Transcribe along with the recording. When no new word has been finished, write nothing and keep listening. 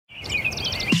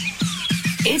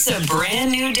It's a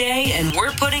brand new day, and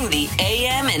we're putting the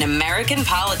AM in American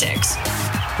politics.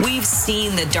 We've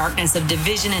seen the darkness of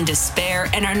division and despair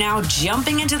and are now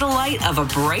jumping into the light of a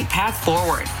bright path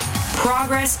forward.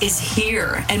 Progress is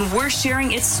here, and we're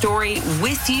sharing its story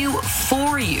with you,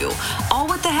 for you, all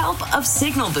with the help of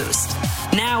Signal Boost.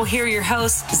 Now, here are your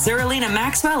hosts, Zerlina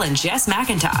Maxwell and Jess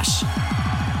McIntosh.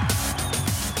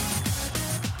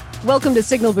 Welcome to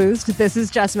Signal Boost. This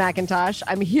is Jess McIntosh.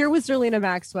 I'm here with Zerlina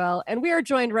Maxwell, and we are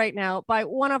joined right now by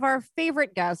one of our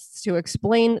favorite guests to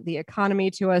explain the economy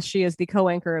to us. She is the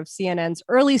co-anchor of CNN's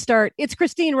Early Start. It's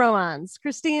Christine Romans.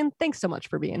 Christine, thanks so much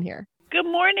for being here. Good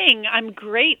morning. I'm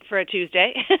great for a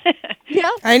Tuesday. Yeah,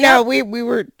 I know. We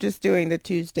were just doing the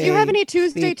Tuesday. Do you have any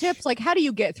Tuesday speech. tips? Like, how do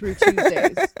you get through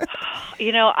Tuesdays?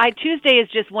 Tuesday is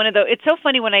just one of those. It's so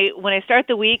funny when I start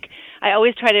the week, I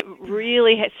always try to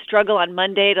really struggle on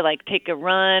Monday to take a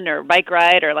run or bike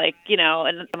ride or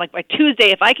and I'm like, by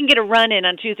Tuesday, if I can get a run in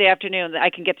on Tuesday afternoon, I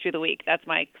can get through the week. That's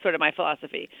my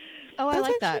philosophy. Oh, I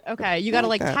like that. Okay, you got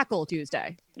to tackle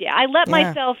Tuesday. Yeah, I let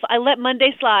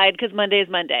Monday slide because Monday is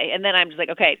Monday, and then I'm just like,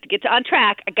 okay, to get on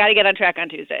track, I got to get on track on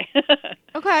Tuesday.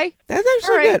 Okay, That's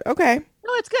actually good. Okay.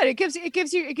 No, it's good. It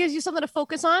gives you something to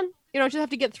focus on. You don't just have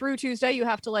to get through Tuesday. You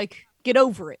have to get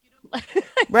over it.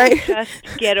 Right. Just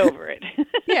get over it.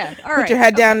 Yeah. All right. Put your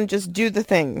head down and just do the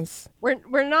things.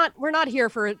 We're not here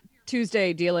for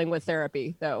Tuesday dealing with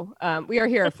therapy, though. We are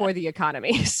here for the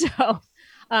economy. So.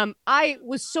 I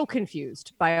was so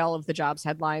confused by all of the jobs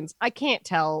headlines. I can't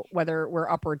tell whether we're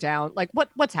up or down.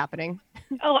 What's happening?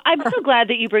 Oh, I'm so glad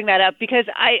that you bring that up because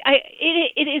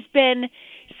it has been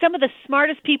some of the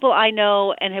smartest people I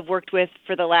know and have worked with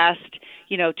for the last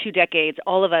 2 decades.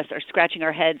 All of us are scratching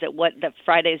our heads at what the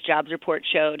Friday's jobs report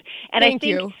showed. And Thank I think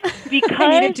you. Because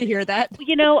I needed to hear that.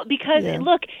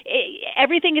 Look,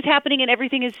 everything is happening and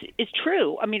everything is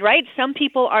true. I mean, right? Some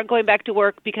people aren't going back to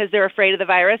work because they're afraid of the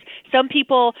virus. Some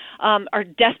people are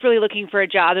desperately looking for a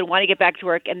job and want to get back to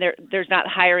work, and there's not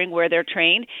hiring where they're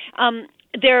trained.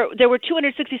 There were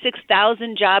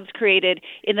 266,000 jobs created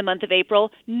in the month of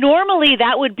April. Normally,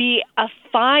 that would be a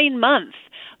fine month,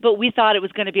 but we thought it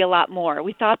was going to be a lot more.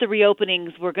 We thought the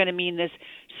reopenings were going to mean this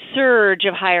surge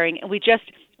of hiring, and we just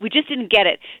didn't get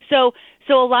it. So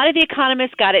a lot of the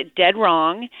economists got it dead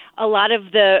wrong. A lot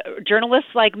of the journalists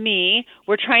like me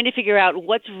were trying to figure out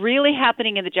what's really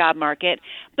happening in the job market.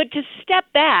 But to step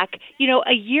back,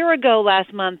 a year ago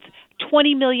last month,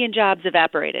 20 million jobs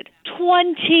evaporated.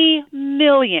 20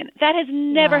 million. That has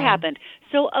never happened.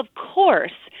 So, of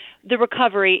course, the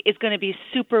recovery is going to be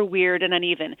super weird and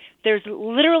uneven. There's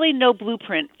literally no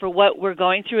blueprint for what we're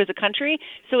going through as a country.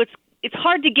 So it's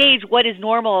hard to gauge what is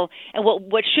normal and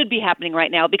what should be happening right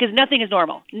now because nothing is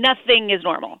normal. Nothing is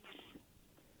normal.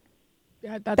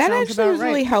 Yeah, That actually was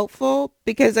really helpful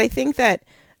because I think that,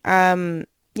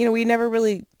 we never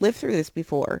really lived through this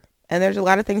before. And there's a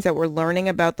lot of things that we're learning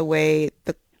about the way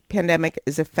the pandemic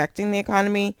is affecting the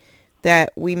economy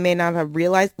that we may not have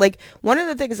realized. One of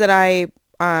the things that I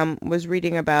was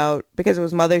reading about, because it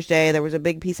was Mother's Day, there was a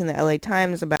big piece in the LA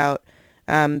Times about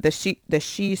the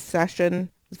she session.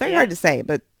 It's very hard to say,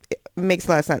 but it makes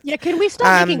a lot of sense. Yeah, can we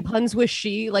stop making puns with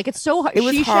she? It's so hard. It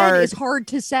was she hard. Is hard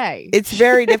to say. It's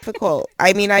very difficult.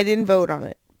 I mean, I didn't vote on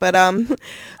it, but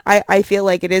I feel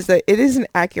like it is an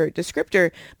accurate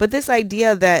descriptor. But this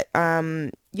idea that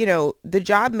the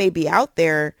job may be out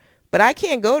there, but I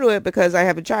can't go to it because I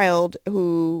have a child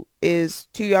who is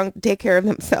too young to take care of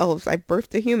themselves. I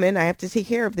birthed a human. I have to take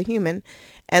care of the human,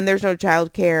 and there's no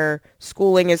child care.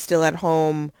 Schooling is still at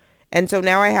home. And so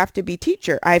now I have to be a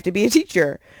teacher.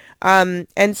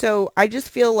 And so I just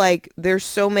feel like there's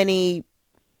so many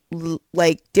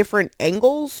different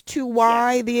angles to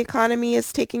why the economy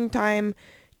is taking time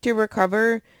to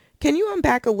recover. Can you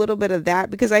unpack a little bit of that?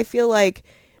 Because I feel like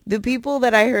the people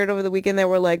that I heard over the weekend that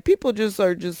were like, people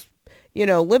are just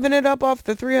living it up off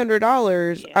the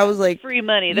 $300. Yeah, I was like, free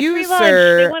money, the you, free lunch.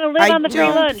 sir, They want to live on the free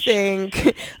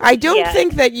lunch. I don't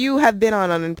think that you have been on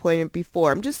unemployment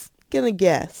before. I'm just gonna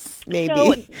guess, maybe.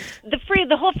 So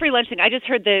the whole free lunch thing. I just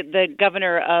heard the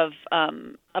governor of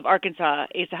Arkansas,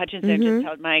 Asa Hutchinson, just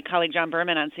told my colleague John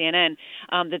Berman on CNN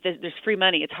that there's free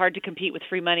money. It's hard to compete with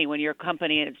free money when you're a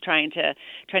company and it's trying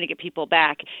to get people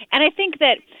back. And I think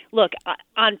that, look,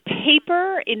 on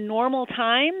paper in normal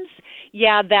times,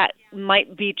 yeah, that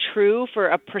might be true for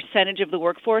a percentage of the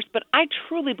workforce. But I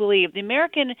truly believe the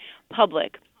American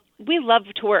public, we love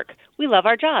to work. We love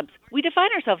our jobs. We define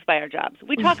ourselves by our jobs.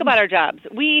 We talk about our jobs.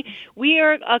 We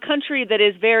are a country that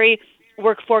is very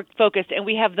work-focused, and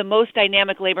we have the most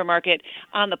dynamic labor market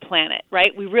on the planet,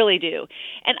 right? We really do.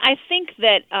 And I think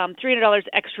that $300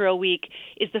 extra a week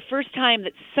is the first time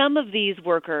that some of these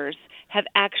workers have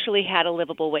actually had a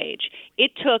livable wage.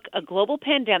 It took a global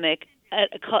pandemic,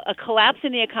 a collapse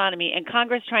in the economy, and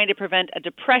Congress trying to prevent a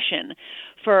depression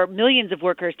for millions of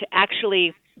workers to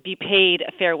actually be paid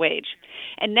a fair wage.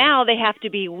 And now they have to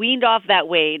be weaned off that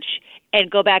wage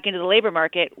and go back into the labor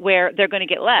market where they're going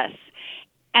to get less.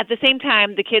 At the same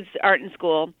time, the kids aren't in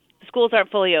school. Schools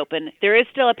aren't fully open. There is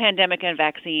still a pandemic and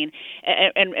vaccine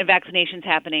and vaccinations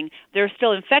happening. There are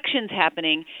still infections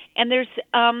happening, and there's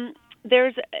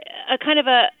a kind of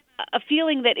a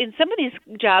feeling that in some of these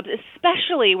jobs,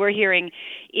 especially we're hearing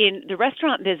in the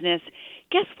restaurant business,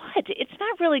 guess what? It's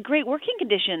not really great working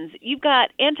conditions. You've got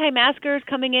anti-maskers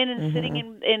coming in and sitting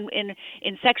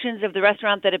in sections of the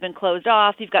restaurant that have been closed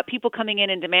off. You've got people coming in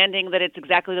and demanding that it's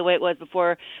exactly the way it was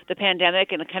before the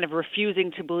pandemic and kind of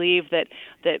refusing to believe that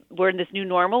we're in this new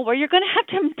normal where you're going to have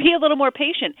to be a little more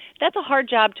patient. That's a hard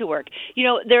job to work. You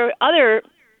know, there are other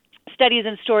studies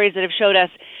and stories that have showed us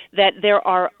that there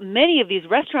are many of these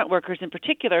restaurant workers in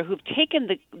particular who've taken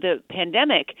the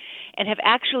pandemic and have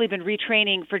actually been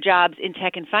retraining for jobs in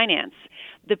tech and finance.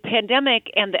 The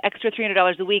pandemic and the extra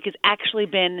 $300 a week has actually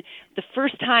been the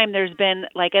first time there's been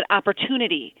like an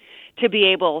opportunity to be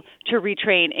able to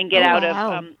retrain and get out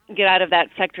of that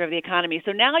sector of the economy.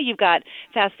 So now you've got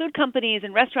fast food companies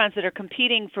and restaurants that are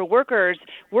competing for workers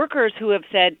who have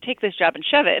said, take this job and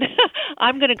shove it.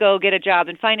 I'm going to go get a job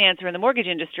in finance or in the mortgage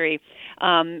industry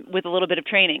with a little bit of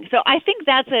training. So I think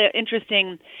that's an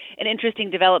interesting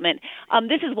development.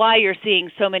 This is why you're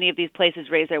seeing so many of these places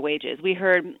raise their wages. We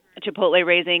heard Chipotle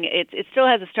raising, it still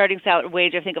has a starting salary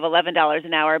wage, I think, of $11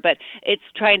 an hour, but it's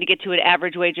trying to get to an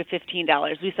average wage of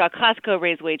 $15. We saw Costco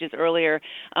raise wages earlier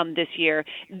this year.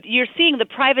 You're seeing the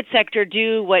private sector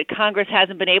do what Congress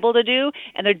hasn't been able to do,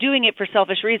 and they're doing it for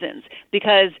selfish reasons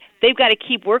because they've got to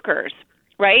keep workers,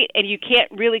 right? And you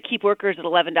can't really keep workers at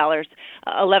 $11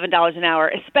 an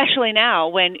hour, especially now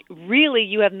when really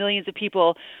you have millions of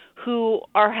people who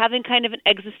are having kind of an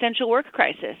existential work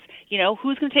crisis. You know,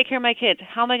 who's going to take care of my kids?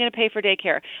 How am I going to pay for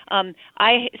daycare?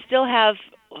 I still have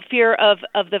fear of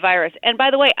the virus. And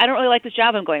by the way, I don't really like this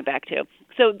job I'm going back to.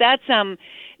 So that's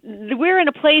we're in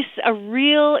a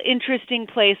real interesting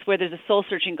place where there's a soul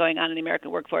searching going on in the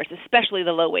American workforce, especially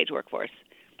the low wage workforce.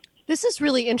 This is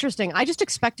really interesting. I just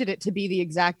expected it to be the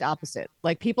exact opposite.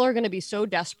 Like people are going to be so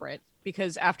desperate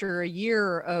because after a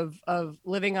year of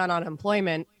living on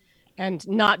unemployment and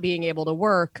not being able to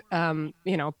work,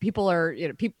 people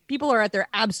are at their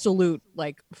absolute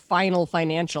like final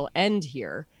financial end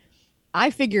here. I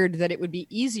figured that it would be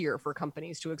easier for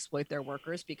companies to exploit their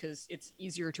workers because it's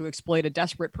easier to exploit a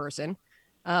desperate person.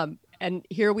 And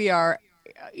here we are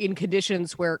in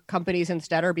conditions where companies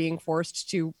instead are being forced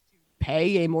to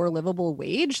pay a more livable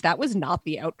wage. That was not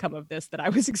the outcome of this that I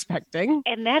was expecting.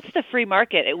 And that's the free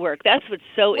market at work. That's what's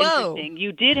so interesting.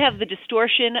 You did have the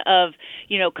distortion of,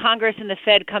 Congress and the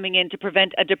Fed coming in to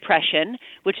prevent a depression,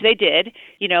 which they did.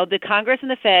 The Congress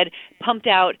and the Fed pumped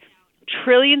out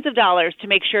trillions of dollars to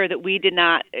make sure that we did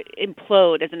not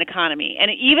implode as an economy.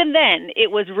 And even then,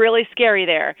 it was really scary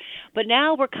there. But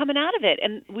now we're coming out of it,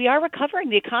 and we are recovering.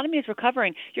 The economy is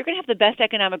recovering. You're going to have the best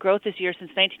economic growth this year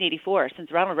since 1984,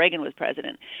 since Ronald Reagan was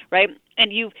president, right?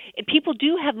 And people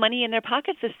do have money in their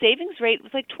pockets. The savings rate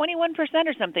was like 21%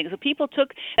 or something. So people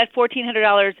took that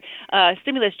 $1,400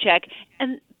 stimulus check,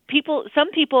 and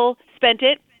some people spent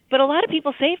it, but a lot of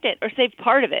people saved it or saved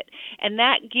part of it. And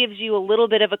that gives you a little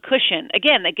bit of a cushion.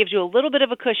 Again, that gives you a little bit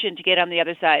of a cushion to get on the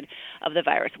other side of the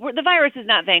virus. The virus is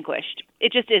not vanquished.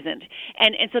 It just isn't.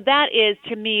 And so that is,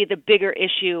 to me, the bigger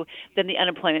issue than the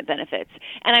unemployment benefits.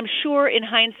 And I'm sure in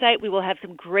hindsight, we will have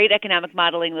some great economic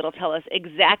modeling that will tell us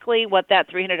exactly what that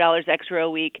 $300 extra a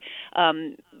week,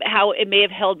 how it may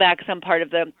have held back some part of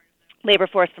the labor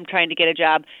force from trying to get a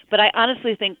job. But I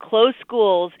honestly think closed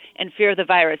schools and fear of the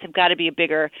virus have got to be a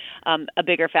bigger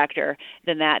factor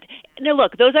than that. Now,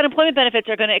 look, those unemployment benefits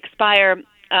are going to expire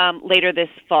later this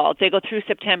fall. They go through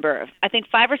September. I think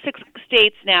 5 or 6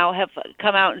 states now have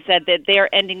come out and said that they are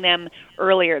ending them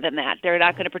earlier than that. They're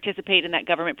not going to participate in that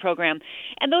government program.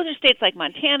 And those are states like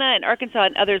Montana and Arkansas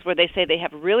and others where they say they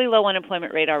have a really low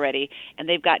unemployment rate already, and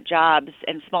they've got jobs,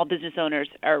 and small business owners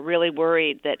are really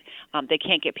worried that they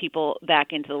can't get people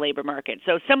back into the labor market.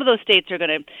 So some of those states are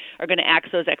going to axe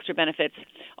those extra benefits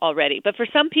already. But for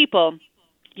some people,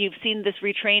 you've seen this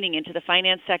retraining into the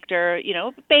finance sector,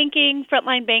 banking,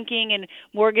 frontline banking and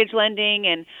mortgage lending.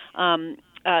 And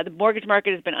the mortgage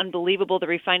market has been unbelievable. The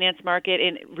refinance market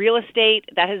in real estate,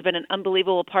 that has been an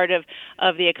unbelievable part of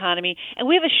the economy. And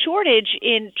we have a shortage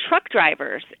in truck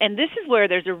drivers. And this is where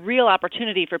there's a real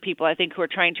opportunity for people, I think, who are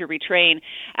trying to retrain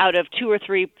out of 2 or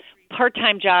 3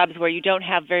 part-time jobs where you don't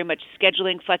have very much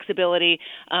scheduling flexibility.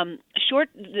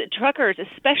 The truckers,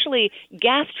 especially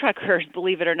gas truckers,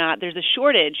 believe it or not, there's a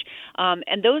shortage,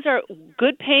 and those are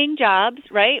good-paying jobs,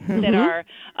 right? Mm-hmm. That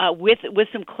are with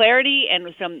some clarity and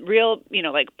with some real,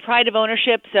 like pride of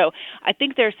ownership. So I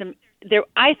think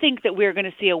I think that we're going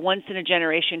to see a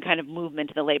once-in-a-generation kind of movement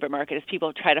in the labor market as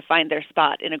people try to find their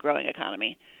spot in a growing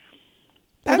economy.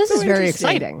 Well, this is very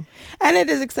exciting. And it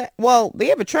is exciting. Well, they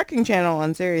have a trucking channel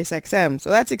on Sirius XM, so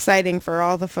that's exciting for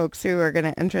all the folks who are going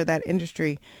to enter that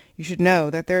industry. You should know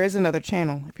that there is another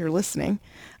channel if you're listening.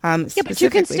 Yeah, but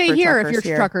you can stay here if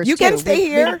you're truckers. You can stay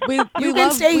here. You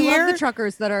can stay here. Love the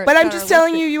truckers that are. But I'm just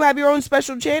telling you, you have your own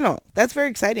special channel. That's very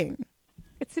exciting.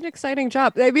 It's an exciting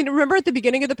job. I mean, remember at the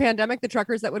beginning of the pandemic, the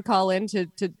truckers that would call in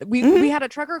we had a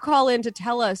trucker call in to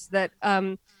tell us that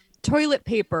toilet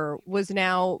paper was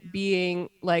now being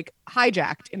like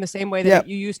hijacked in the same way that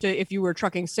you used to, if you were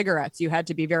trucking cigarettes, you had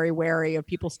to be very wary of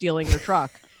people stealing your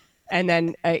truck. And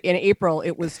then in April,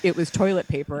 it was toilet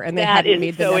paper, and they hadn't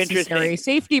made the necessary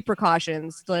safety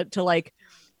precautions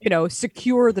to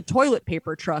secure the toilet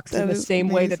paper trucks in the same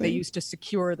way that they used to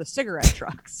secure the cigarette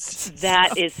trucks.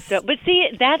 But see,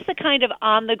 that's the kind of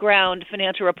on the ground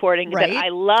financial reporting that I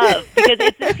love, because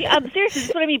seriously, this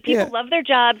is what I mean. People love their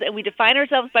jobs, and we define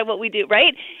ourselves by what we do,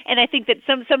 right? And I think that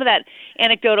some of that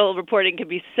anecdotal reporting can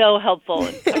be so helpful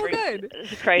in covering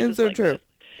a crisis. It's so like true. This.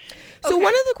 So Okay.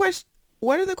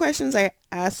 one of the questions I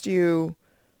asked you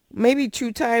maybe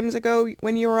 2 times ago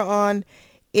when you were on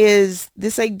is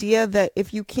this idea that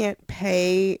if you can't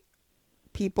pay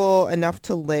people enough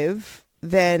to live,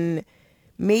 then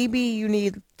maybe you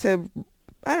need to,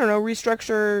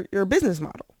 restructure your business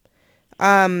model.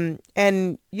 And,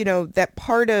 that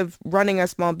part of running a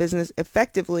small business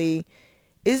effectively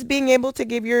is being able to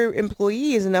give your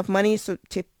employees enough money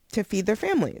to feed their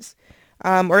families,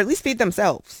 or at least feed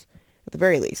themselves, at the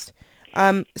very least.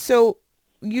 So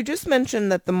you just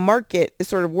mentioned that the market is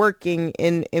sort of working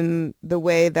in the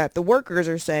way that the workers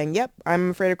are saying, yep,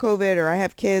 I'm afraid of COVID, or I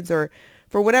have kids, or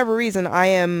for whatever reason, I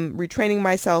am retraining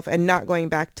myself and not going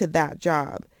back to that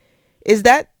job. Is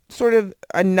that sort of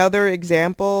another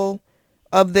example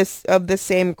of the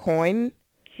same coin,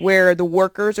 where the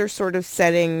workers are sort of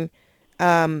setting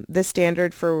the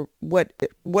standard for what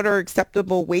are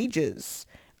acceptable wages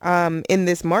in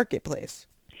this marketplace?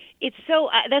 It's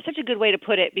that's such a good way to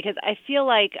put it, because I feel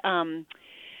like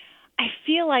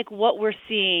what we're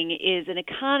seeing is an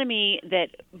economy that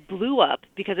blew up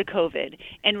because of COVID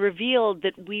and revealed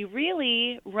that we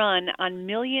really run on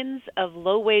millions of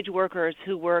low-wage workers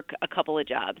who work a couple of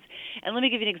jobs. And let me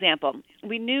give you an example.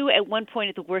 We knew at one point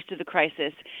at the worst of the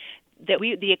crisis that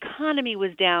the economy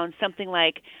was down something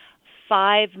like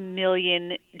 5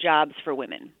 million jobs for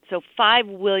women. So 5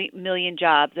 million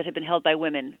jobs that had been held by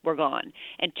women were gone,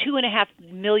 and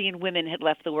 2.5 million women had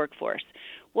left the workforce.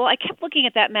 Well, I kept looking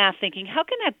at that math thinking, how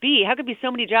can that be? How could be so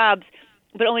many jobs,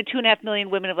 but only 2.5 million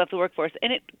women have left the workforce?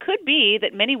 And it could be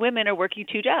that many women are working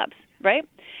 2 jobs, right?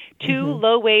 2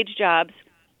 low-wage jobs.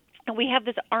 And we have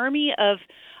this army of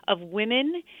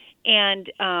women and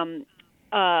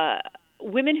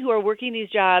women who are working these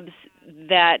jobs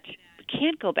that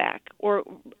can't go back, or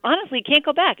honestly can't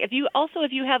go back. If you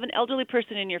have an elderly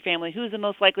person in your family, who's the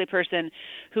most likely person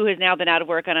who has now been out of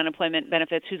work on unemployment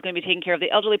benefits, who's going to be taking care of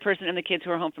the elderly person and the kids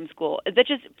who are home from school? That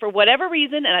just, for whatever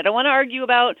reason, and I don't want to argue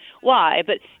about why,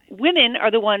 but women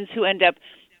are the ones who end up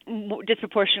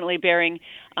disproportionately bearing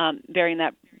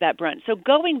that brunt. So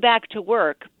going back to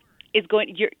work is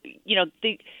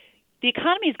the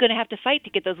economy is going to have to fight to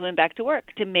get those women back to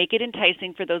work, to make it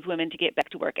enticing for those women to get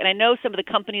back to work. And I know some of the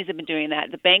companies have been doing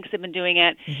that. The banks have been doing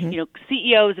it.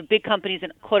 CEOs of big companies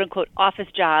and quote unquote office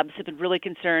jobs have been really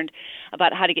concerned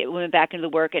about how to get women back into the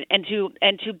work and to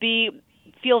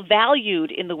feel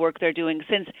valued in the work they're doing,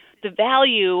 since the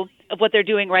value of what they're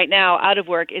doing right now out of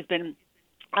work has been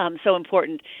so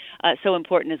important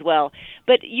as well.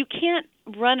 But you can't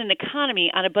run an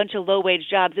economy on a bunch of low-wage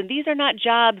jobs, and these are not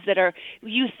jobs that are,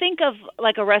 you think of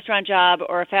like a restaurant job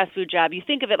or a fast food job, you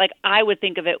think of it like I would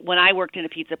think of it when I worked in a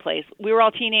pizza place. We were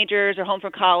all teenagers or home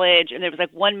from college, and there was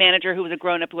like one manager who was a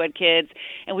grown-up who had kids,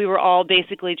 and we were all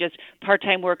basically just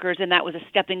part-time workers, and that was a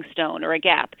stepping stone or a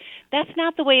gap. That's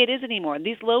not the way it is anymore.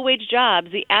 These low-wage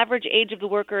jobs, the average age of the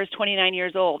worker is 29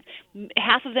 years old.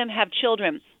 Half of them have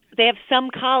children. They have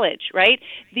some college, right?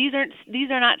 These are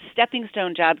not stepping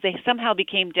stone jobs. They somehow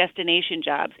became destination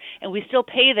jobs, and we still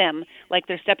pay them like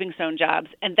they're stepping stone jobs.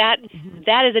 And that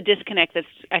is a disconnect that's,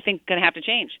 I think, going to have to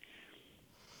change.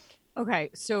 Okay,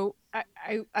 so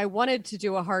I wanted to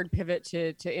do a hard pivot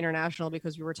to international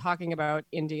because we were talking about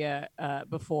India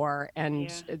before, and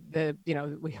the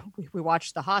we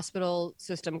watched the hospital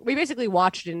system. We basically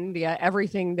watched in India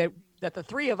everything that the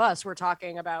three of us were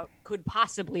talking about could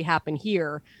possibly happen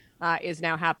here is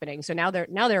now happening. So now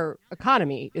their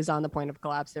economy is on the point of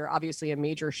collapse. They're obviously a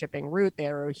major shipping route.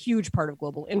 They're a huge part of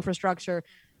global infrastructure.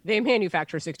 They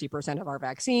manufacture 60% of our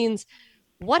vaccines.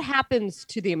 What happens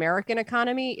to the American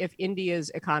economy if India's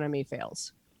economy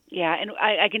fails? Yeah, and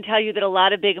I can tell you that a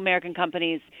lot of big American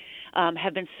companies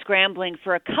have been scrambling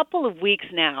for a couple of weeks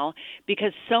now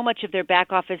because so much of their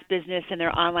back office business and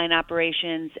their online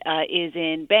operations is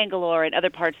in Bangalore and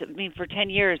other parts. I mean, for 10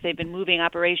 years they've been moving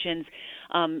operations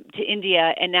to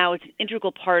India, and now it's an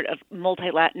integral part of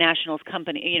multinationals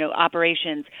company.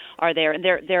 Operations are there, and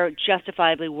they're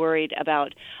justifiably worried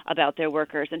about their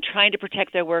workers and trying to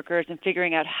protect their workers and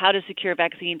figuring out how to secure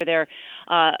vaccine for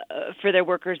their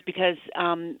workers because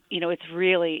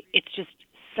it's just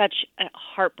such a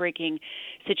heartbreaking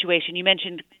situation. You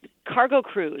mentioned cargo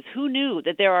crews. Who knew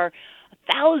that there are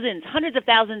thousands, hundreds of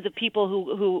thousands of people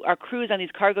who are crews on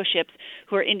these cargo ships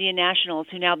who are Indian nationals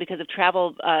who now, because of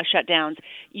travel shutdowns,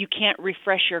 you can't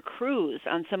refresh your crews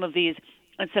on some of these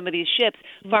ships.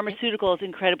 Pharmaceuticals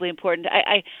incredibly important.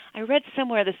 I read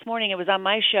somewhere this morning, it was on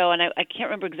my show, and I can't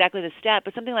remember exactly the stat,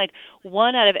 but something like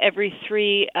 1 out of every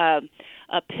 3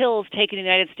 pills taken in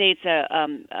the United States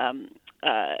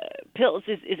pills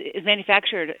is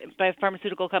manufactured by a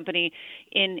pharmaceutical company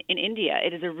in India.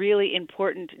 It is a really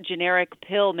important generic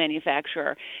pill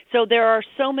manufacturer. So there are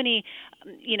so many,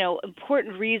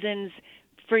 important reasons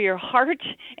for your heart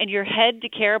and your head to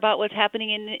care about what's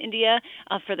happening in India,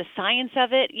 for the science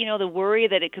of it, the worry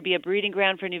that it could be a breeding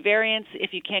ground for new variants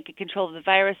if you can't get control of the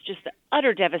virus, just the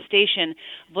utter devastation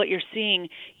of what you're seeing,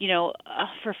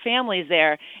 for families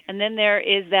there. And then there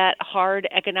is that hard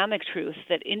economic truth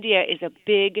that India is a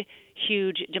big,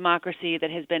 huge democracy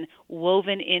that has been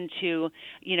woven into,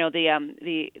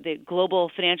 the global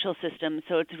financial system.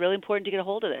 So it's really important to get a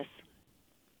hold of this.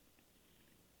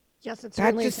 Yes, it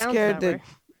certainly sounds that way.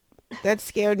 That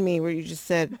scared me where you just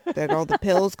said that all the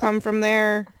pills come from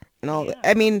there and all. Yeah.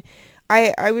 I mean,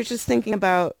 I was just thinking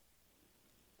about,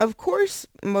 of course,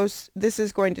 this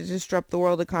is going to disrupt the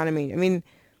world economy. I mean,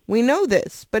 we know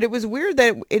this, but it was weird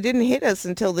that it didn't hit us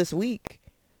until this week.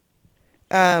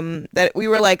 That we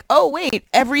were like, oh wait,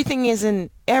 everything is in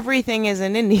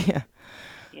India.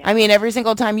 Yeah. I mean, every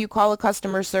single time you call a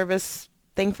customer service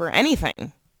thing for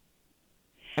anything.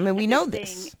 I mean, we know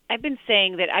this. I've been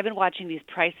saying that I've been watching these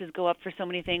prices go up for so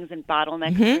many things and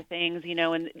bottlenecks for things,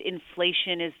 and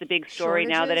inflation is the big story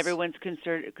now that everyone's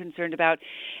concerned about.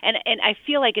 And I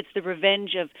feel like it's the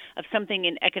revenge of something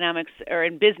in economics or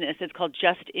in business. It's called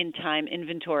just-in-time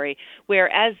inventory,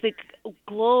 where as the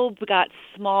globe got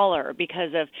smaller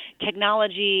because of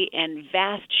technology and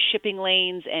vast shipping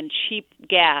lanes and cheap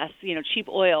gas, cheap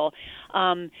oil,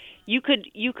 you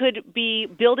could be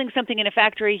building something in a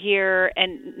factory here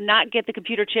and not get the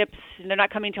computer chips, and they're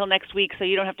not coming until next week, so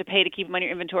you don't have to pay to keep them on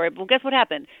your inventory. Well, guess what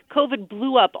happened? COVID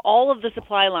blew up all of the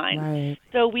supply lines. Right.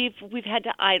 So we've had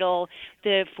to idle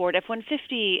the Ford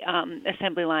F-150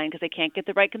 assembly line because they can't get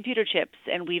the right computer chips,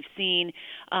 and we've seen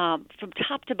from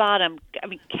top to bottom,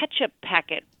 ketchup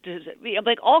packet,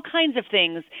 like all kinds of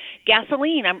things.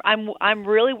 Gasoline. I'm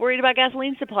really worried about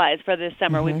gasoline supplies for this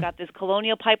summer. We've got this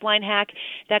Colonial Pipeline hack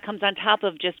that comes on top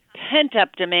of just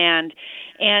pent-up demand,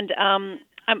 and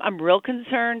I'm real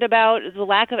concerned about the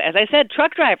lack of, as I said,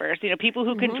 truck drivers. People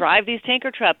who can drive these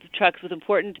tanker trucks with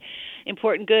important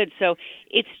goods. So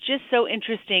it's just so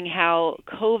interesting how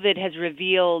COVID has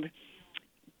revealed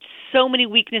so many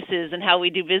weaknesses in how we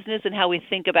do business and how we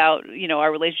think about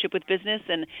our relationship with business,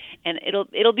 and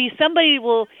it'll be somebody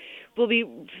will be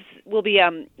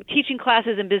teaching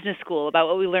classes in business school about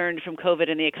what we learned from COVID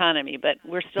and the economy, but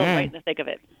we're still right in the thick of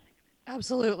it.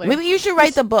 Absolutely. Maybe you should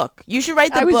write the book. You should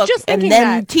write the book and then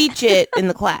that. Teach it in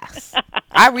the class.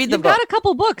 I read the book. You've got a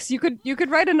couple books. You could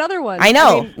write another one. I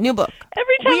know. New book.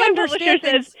 Every time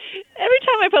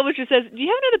my publisher says, "Do you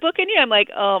have another book in you?" I'm like,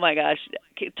 "Oh my gosh,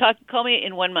 call me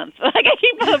in 1 month." Like I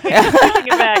keep pushing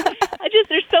it back.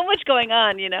 There's so much going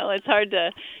on. It's hard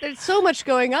to. There's so much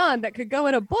going on that could go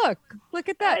in a book. Look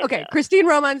at that. Okay, Christine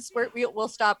Romans, we'll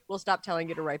stop telling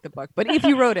you to write the book. But if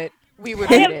you wrote it, we would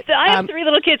read it. I have 3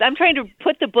 little kids. I'm trying to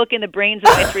put the book in the brains of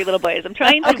my 3 little boys. I'm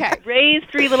trying to raise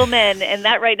 3 little men, and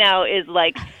that right now is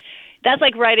like That's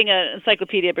like writing an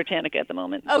Encyclopedia Britannica at the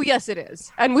moment. Oh, yes, it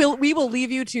is. And we will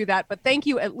leave you to that. But thank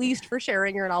you at least for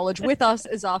sharing your knowledge with us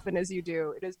as often as you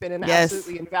do. It has been an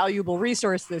absolutely invaluable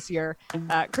resource this year.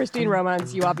 Christine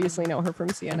Romans, you obviously know her from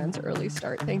CNN's Early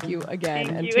Start. Thank you again.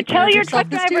 Thank you. And tell your truck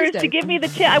drivers to give me the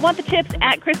tip. I want the tips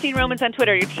at Christine Romans on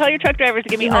Twitter. You tell your truck drivers to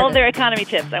give me all of their economy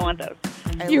tips. I want those.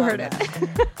 You heard it.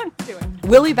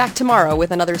 We'll be back tomorrow with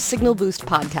another Signal Boost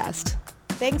podcast.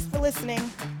 Thanks for listening.